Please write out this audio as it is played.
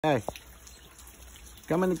Hey,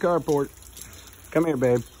 come in the carport. Come here,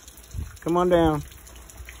 babe. Come on down.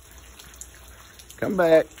 Come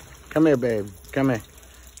back. Come here, babe. Come here.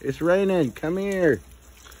 It's raining. Come here.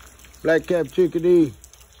 Black-capped chickadee.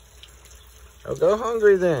 Oh, go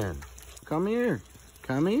hungry then. Come here.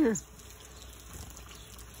 Come here.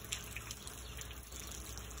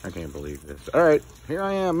 I can't believe this. All right, here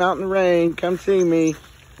I am out in the rain. Come see me.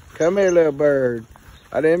 Come here, little bird.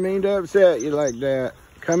 I didn't mean to upset you like that.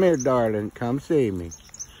 Come here, darling. Come see me.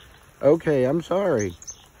 Okay, I'm sorry.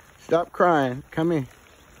 Stop crying. Come here.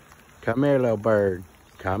 Come here, little bird.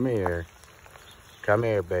 Come here. Come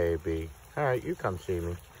here, baby. All right, you come see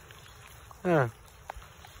me. Huh?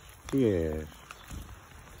 Yes.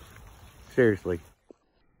 Seriously.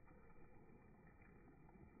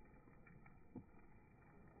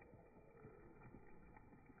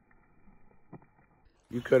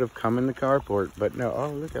 You could have come in the carport, but no.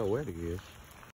 Oh, look how wet he is.